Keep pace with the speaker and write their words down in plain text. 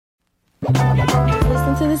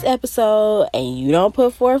listen to this episode and you don't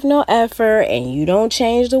put forth no effort and you don't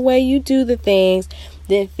change the way you do the things,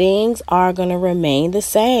 then things are going to remain the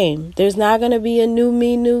same. There's not going to be a new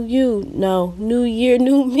me, new you. No, new year,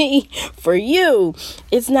 new me for you.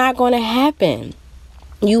 It's not going to happen.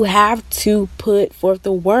 You have to put forth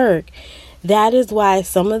the work. That is why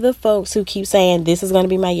some of the folks who keep saying, this is going to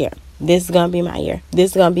be my year. This is going to be my year.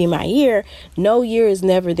 This is going to be my year. No year is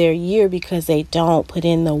never their year because they don't put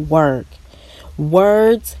in the work.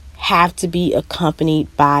 Words have to be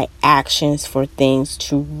accompanied by actions for things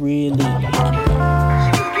to really happen. She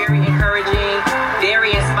was very encouraging, very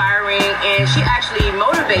inspiring, and she actually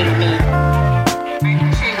motivated me. I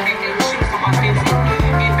appreciate the fact that she was so authentic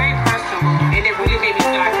and very personable, and it really made me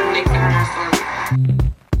feel like I connect to her story.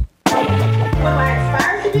 What am I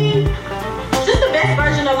inspired to be? Just the best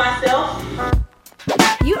version of myself.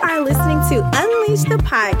 You are listening to Unleash the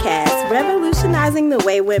Podcast, revolutionizing the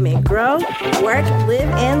way women grow, work, live,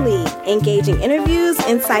 and lead. Engaging interviews,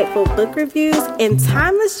 insightful book reviews, and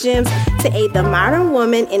timeless gems to aid the modern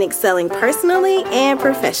woman in excelling personally and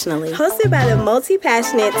professionally. Hosted by the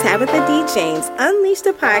multi-passionate Tabitha D. James, Unleash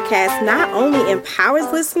the Podcast not only empowers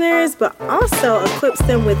listeners, but also equips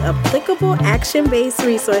them with applicable action-based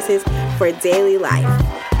resources for daily life.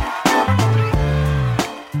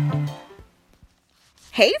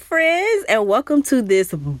 Hey friends, and welcome to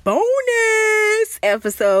this bonus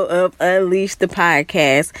episode of Unleash the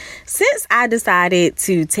Podcast. Since I decided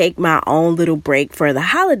to take my own little break for the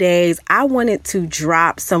holidays, I wanted to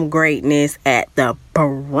drop some greatness at the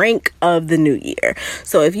brink of the new year.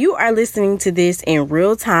 So if you are listening to this in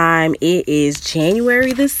real time, it is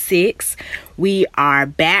January the 6th. We are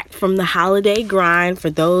back from the holiday grind.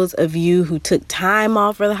 For those of you who took time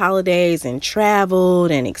off for the holidays and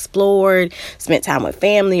traveled and explored, spent time with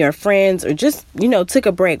family or friends, or just, took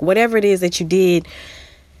a break, whatever it is that you did,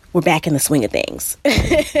 we're back in the swing of things.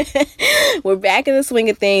 We're back in the swing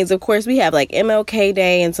of things. Of course, we have like MLK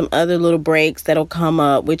Day and some other little breaks that'll come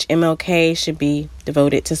up, which MLK should be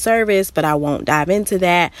devoted to service, but I won't dive into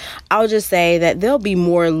that. I'll just say that there'll be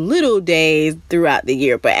more little days throughout the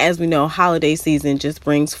year. But as we know, holiday season just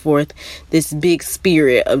brings forth this big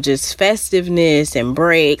spirit of just festiveness and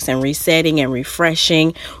breaks and resetting and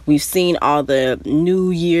refreshing. We've seen all the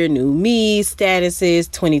new year, new me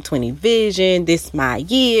statuses, 2020 vision, this my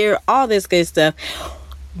year, all this good stuff.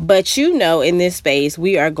 But in this space,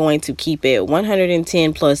 we are going to keep it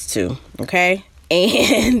 110 plus 2, okay?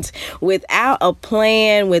 And without a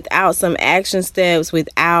plan, without some action steps,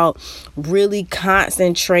 without really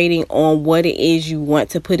concentrating on what it is you want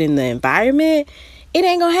to put in the environment, it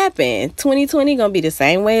ain't gonna happen. 2020 gonna be the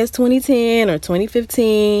same way as 2010 or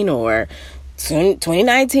 2015 or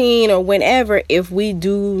 2019 or whenever if we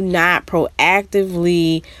do not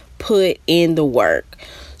proactively put in the work.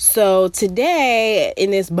 So today in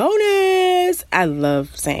this bonus, I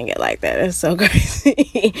love saying it like that. It's so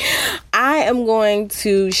crazy. I am going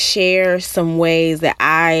to share some ways that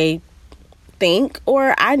I think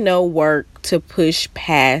or I know work to push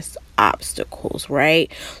past obstacles,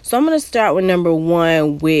 right? So I'm going to start with number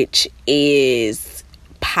 1, which is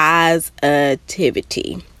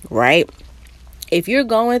positivity, right? If you're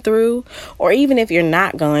going through, or even if you're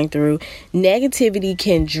not going through, negativity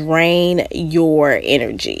can drain your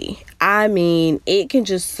energy. I mean, it can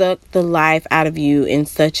just suck the life out of you in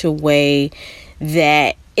such a way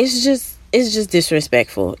that it's just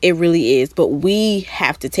disrespectful. It really is. But we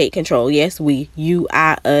have to take control. Yes, we, you,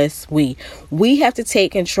 I, us, we have to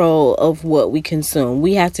take control of what we consume.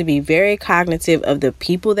 We have to be very cognitive of the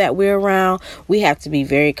people that we're around. We have to be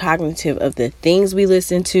very cognitive of the things we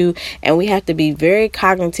listen to. And we have to be very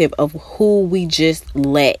cognitive of who we just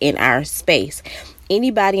let in our space.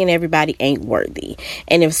 Anybody and everybody ain't worthy.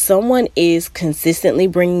 And if someone is consistently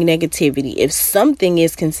bringing negativity, if something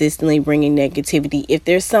is consistently bringing negativity, if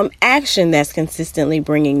there's some action that's consistently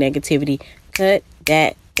bringing negativity, cut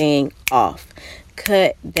that thing off.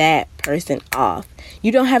 Cut that person off.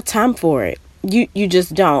 You don't have time for it. You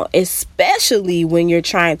just don't, especially when you're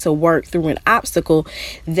trying to work through an obstacle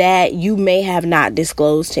that you may have not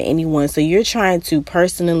disclosed to anyone. So you're trying to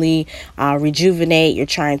personally rejuvenate. You're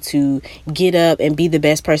trying to get up and be the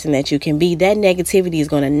best person that you can be. That negativity is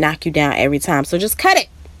going to knock you down every time. So just cut it.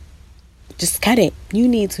 Just cut it. You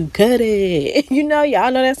need to cut it.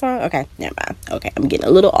 Y'all know that song? Okay, never mind. Okay, I'm getting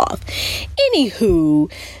a little off.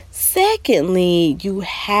 Anywho, secondly, you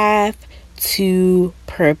have to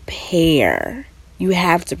prepare. You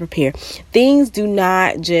have to prepare. Things do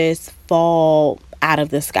not just fall out of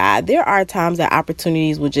the sky. There are times that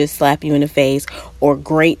opportunities will just slap you in the face or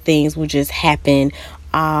great things will just happen.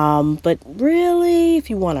 But really, if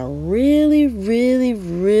you want to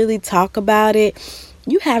really talk about it,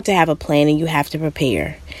 You have to have a plan and you have to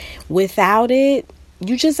prepare. Without it,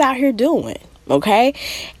 you just out here doing. Okay.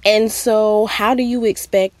 And so how do you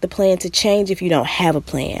expect the plan to change if you don't have a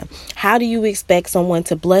plan? How do you expect someone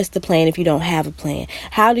to bless the plan if you don't have a plan?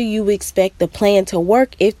 How do you expect the plan to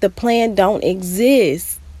work if the plan don't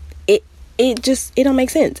exist? It don't make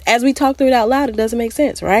sense. As we talk through it out loud, it doesn't make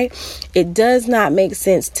sense, right? It does not make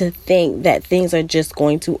sense to think that things are just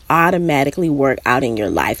going to automatically work out in your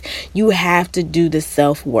life. You have to do the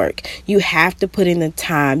self-work. You have to put in the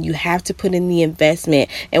time. You have to put in the investment.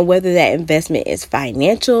 And whether that investment is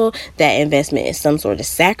financial, that investment is some sort of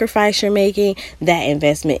sacrifice you're making, that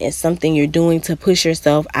investment is something you're doing to push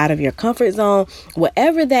yourself out of your comfort zone,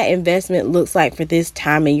 whatever that investment looks like for this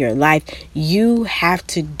time in your life, you have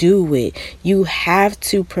to do it. You have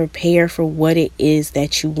to prepare for what it is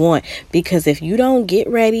that you want, because if you don't get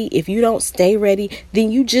ready, if you don't stay ready,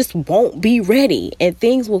 then you just won't be ready, and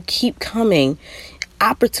things will keep coming.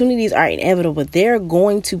 Opportunities are inevitable. They're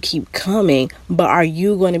going to keep coming, but are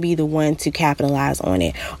you going to be the one to capitalize on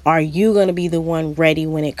it? Are you going to be the one ready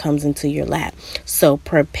when it comes into your lap? So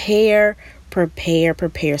prepare.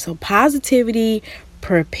 So positivity,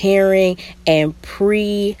 preparing, and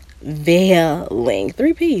prevailing.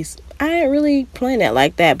 3 P's. I didn't really plan that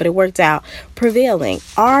like that, but it worked out. Prevailing.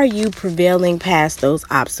 Are you prevailing past those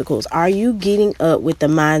obstacles? Are you getting up with the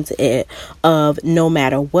mindset of no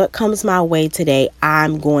matter what comes my way today,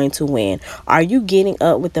 I'm going to win? Are you getting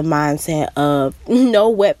up with the mindset of no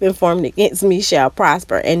weapon formed against me shall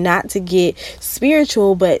prosper? And not to get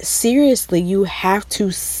spiritual, but seriously, you have to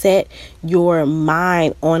set your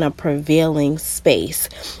mind on a prevailing space.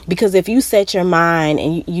 Because if you set your mind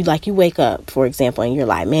and you wake up, for example, and you're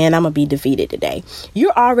like, man, I'm gonna be defeated today.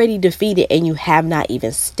 You're already defeated and you have not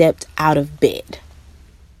even stepped out of bed.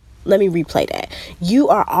 Let me replay that. You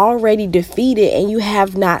are already defeated and you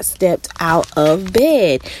have not stepped out of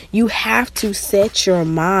bed. You have to set your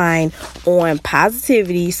mind on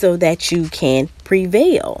positivity so that you can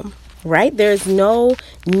prevail, right? There's no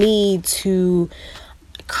need to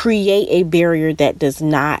create a barrier that does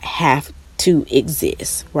not have to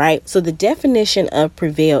exist, right? So the definition of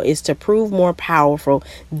prevail is to prove more powerful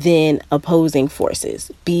than opposing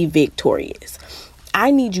forces. Be victorious. I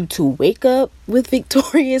need you to wake up with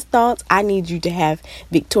victorious thoughts. I need you to have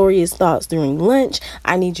victorious thoughts during lunch.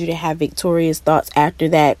 I need you to have victorious thoughts after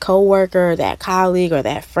that coworker, that colleague, or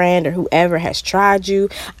that friend, or whoever has tried you.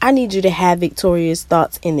 I need you to have victorious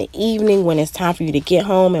thoughts in the evening when it's time for you to get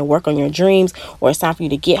home and work on your dreams, or it's time for you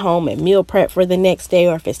to get home and meal prep for the next day,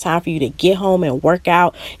 or if it's time for you to get home and work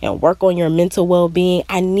out and work on your mental well-being.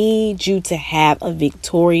 I need you to have a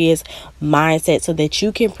victorious mindset so that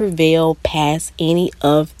you can prevail past any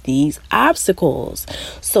of these obstacles.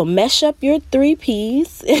 So mesh up your 3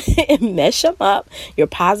 P's and mesh them up: your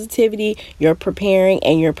positivity, your preparing,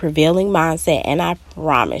 and your prevailing mindset. And I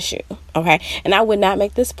promise you, okay, and I would not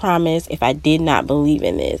make this promise if I did not believe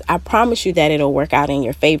in this. I promise you that it'll work out in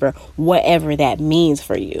your favor, whatever that means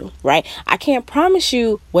for you, right? I can't promise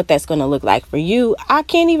you what that's going to look like for you. I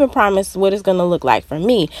can't even promise what it's going to look like for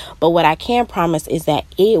me. But what I can promise is that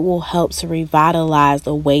it will help to revitalize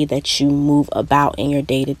the way that you move about in your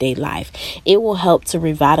day-to-day life. It will help to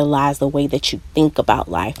revitalize the way that you think about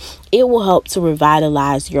life. It will help to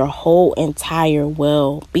revitalize your whole entire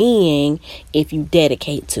well-being if you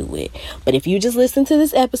dedicate to it. But if you just listen to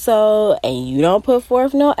this episode and you don't put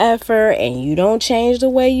forth no effort and you don't change the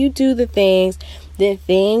way you do the things, then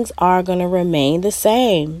things are going to remain the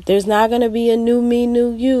same. There's not going to be a new me,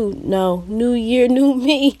 new you. No, new year, new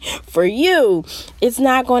me for you. It's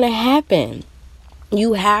not going to happen.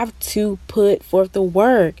 You have to put forth the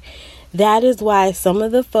work. That is why some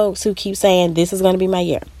of the folks who keep saying this is going to be my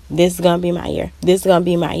year, this is going to be my year, this is going to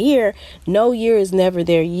be my year, no year is never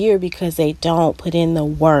their year because they don't put in the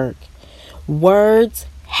work. Words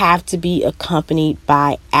have to be accompanied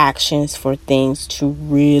by actions for things to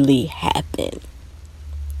really happen.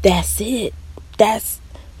 That's it. That's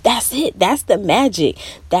it. That's the magic.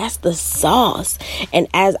 That's the sauce. And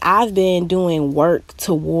as I've been doing work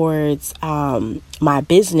towards my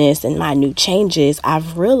business and my new changes,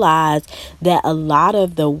 I've realized that a lot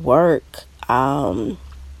of the work goes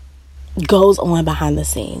on behind the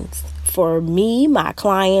scenes. For me, my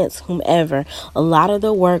clients, whomever, a lot of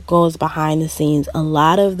the work goes behind the scenes. A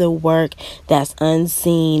lot of the work that's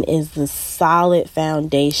unseen is the solid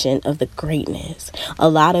foundation of the greatness. A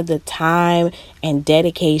lot of the time and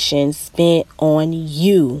dedication spent on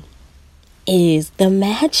you is the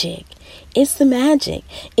magic. It's the magic.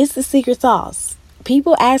 It's the secret sauce.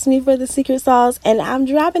 People ask me for the secret sauce and I'm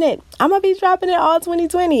dropping it. I'm going to be dropping it all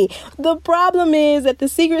 2020. The problem is that the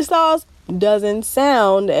secret sauce doesn't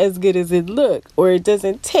sound as good as it looked, or it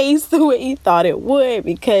doesn't taste the way you thought it would,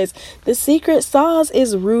 because the secret sauce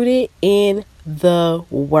is rooted in the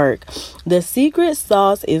work. The secret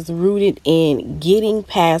sauce is rooted in getting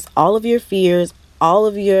past all of your fears, all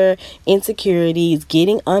of your insecurities,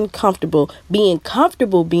 getting uncomfortable, being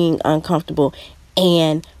comfortable being uncomfortable,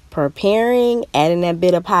 and preparing, adding that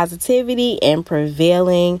bit of positivity, and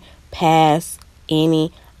prevailing past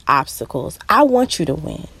any obstacles. I want you to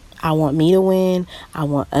win. I want me to win. I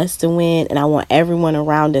want us to win. And I want everyone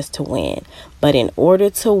around us to win. But in order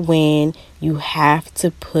to win, you have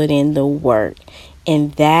to put in the work.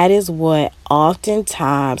 And that is what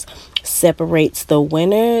oftentimes separates the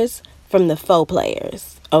winners from the faux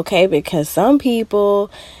players. Okay? Because some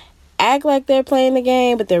people act like they're playing the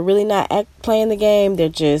game, but they're really not playing the game. They're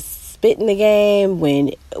just spitting the game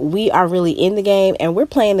when we are really in the game, and we're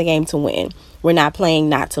playing the game to win. We're not playing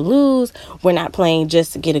not to lose. We're not playing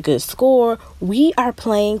just to get a good score. We are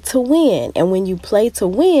playing to win. And when you play to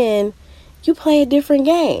win, you play a different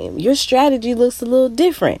game. Your strategy looks a little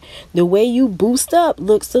different. The way you boost up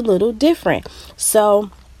looks a little different.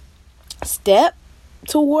 So, step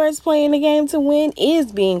towards playing the game to win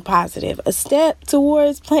is being positive. A step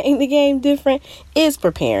towards playing the game different is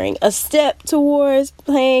preparing. A step towards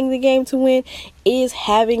playing the game to win is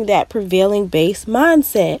having that prevailing base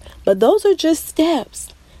mindset. But those are just steps.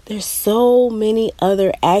 There's so many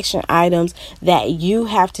other action items that you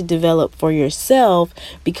have to develop for yourself,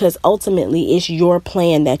 because ultimately it's your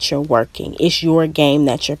plan that you're working. It's your game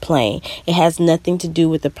that you're playing. It has nothing to do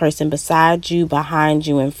with the person beside you, behind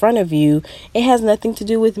you, in front of you. It has nothing to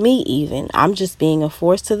do with me even. I'm just being a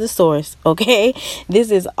force to the source, okay?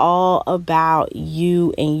 This is all about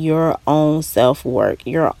you and your own self-work,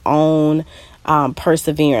 your own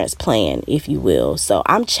perseverance plan, if you will. So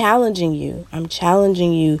I'm challenging you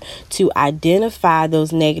to identify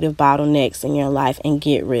those negative bottlenecks in your life and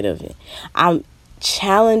get rid of it. I'm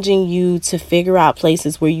challenging you to figure out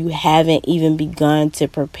places where you haven't even begun to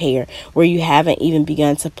prepare, where you haven't even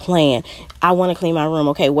begun to plan. I want to clean my room.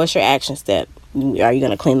 Okay, what's your action step? Are you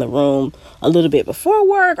going to clean the room a little bit before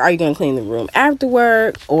work? Are you going to clean the room after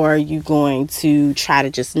work? Or are you going to try to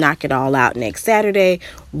just knock it all out next Saturday?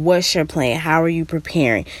 What's your plan? How are you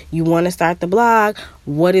preparing? You want to start the blog?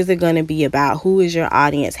 What is it going to be about? Who is your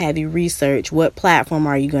audience? Have you researched? What platform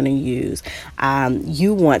are you going to use?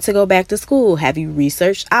 You want to go back to school. Have you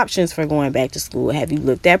researched options for going back to school? Have you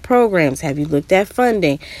looked at programs? Have you looked at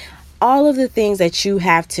funding? All of the things that you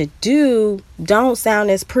have to do don't sound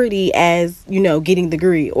as pretty as, getting the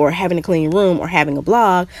degree or having a clean room or having a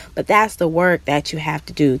blog, but that's the work that you have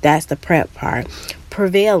to do. That's the prep part.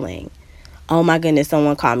 Prevailing. Oh my goodness,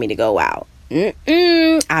 someone called me to go out.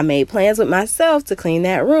 I made plans with myself to clean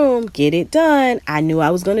that room, get it done. I knew I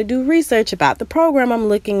was going to do research about the program I'm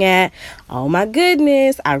looking at. Oh my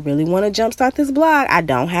goodness, I really want to jumpstart this blog. I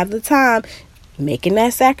don't have the time. Making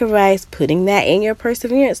that sacrifice, putting that in your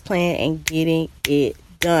perseverance plan, and getting it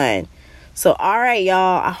done. So, all right,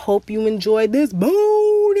 y'all. I hope you enjoyed this bonus,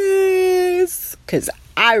 because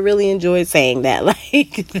I really enjoyed saying that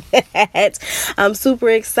like that. I'm super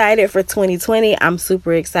excited for 2020. I'm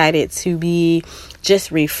super excited to be just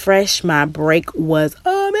refreshed. My break was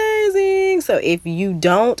amazing. So if you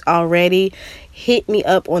don't already, hit me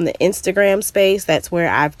up on the Instagram space. That's where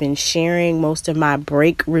I've been sharing most of my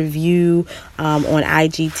break review on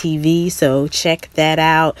IGTV. So check that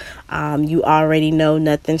out. You already know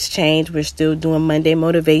nothing's changed. We're still doing Monday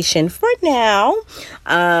Motivation for now.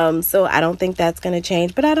 So I don't think that's going to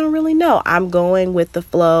change, but I don't really know. I'm going with the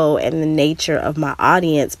flow and the nature of my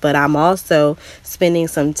audience, but I'm also spending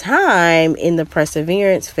some time in the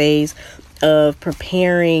perseverance phase of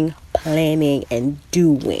preparing, planning, and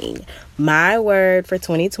doing. My word for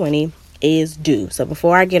 2020 is do. So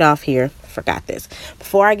before I get off here,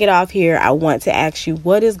 Before I get off here, I want to ask you,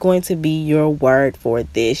 what is going to be your word for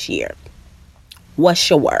this year? What's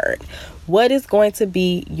your word? What is going to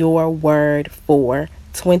be your word for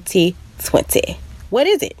 2020? What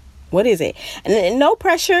is it? What is it? And no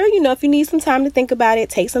pressure. If you need some time to think about it,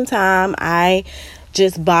 take some time. I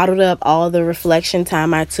just bottled up all the reflection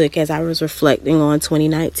time I took as I was reflecting on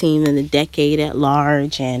 2019 and the decade at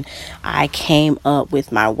large, and I came up with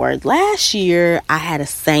my word. Last year I had a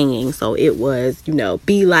saying, so it was,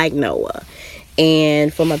 be like Noah.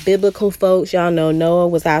 And for my biblical folks, y'all know Noah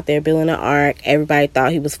was out there building an ark. Everybody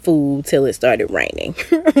thought he was fooled till it started raining,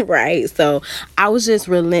 right? So I was just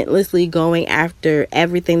relentlessly going after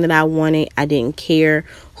everything that I wanted. I didn't care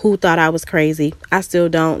who thought I was crazy. I still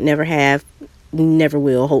don't, never have. never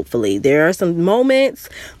will, hopefully. There are some moments,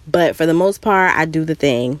 but for the most part, I do the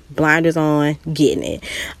thing. Blinders on, getting it.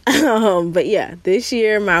 But yeah, this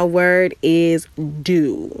year my word is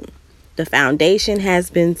do. The foundation has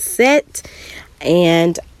been set,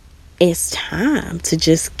 and it's time to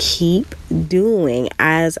just keep doing.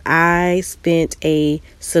 As I spent a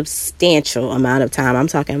substantial amount of time, I'm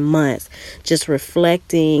talking months, just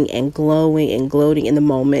reflecting and glowing and gloating in the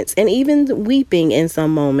moments, and even weeping in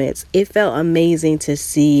some moments. It felt amazing to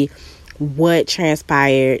see what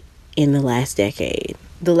transpired in the last decade.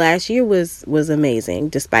 The last year was amazing,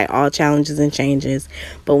 despite all challenges and changes.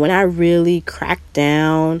 But when I really cracked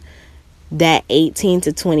down that 18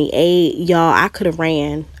 to 28, y'all, I could have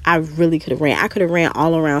ran. I really could have ran. I could have ran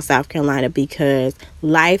all around South Carolina, because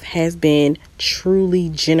life has been truly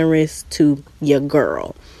generous to your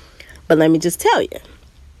girl. But let me just tell you,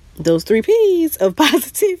 those 3 P's of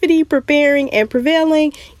positivity, preparing, and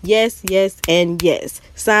prevailing, yes, and yes.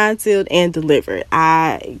 Signed, sealed, and delivered.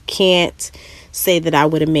 I can't say that I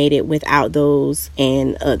would have made it without those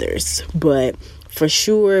and others. But for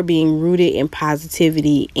sure, being rooted in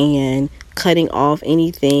positivity and cutting off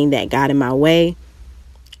anything that got in my way.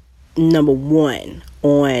 Number 1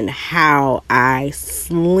 on how I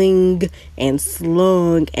sling and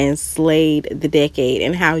slung and slayed the decade,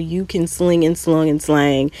 and how you can sling and slung and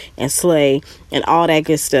slang and slay and all that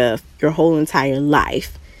good stuff your whole entire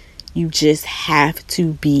life. You just have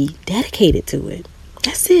to be dedicated to it.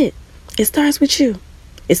 That's it. It starts with you.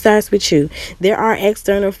 It starts with you. There are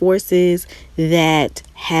external forces that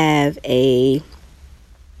have a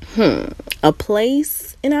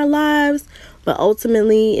place in our lives, but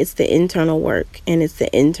ultimately it's the internal work, and it's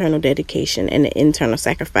the internal dedication and the internal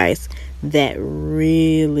sacrifice that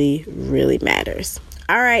really, really matters.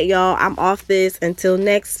 All right, y'all, I'm off this. Until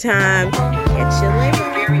next time, catch you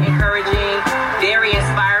later. Very encouraging, very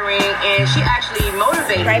inspiring, and she actually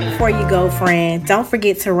motivated Right me. before you go, friend, don't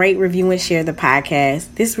forget to rate, review, and share the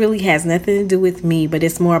podcast. This really has nothing to do with me, but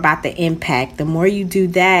it's more about the impact. The more you do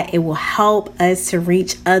that, it will help us to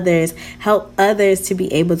reach others, help others to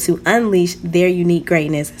be able to unleash their unique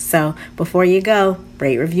greatness. So before you go,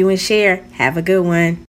 rate, review, and share. Have a good one.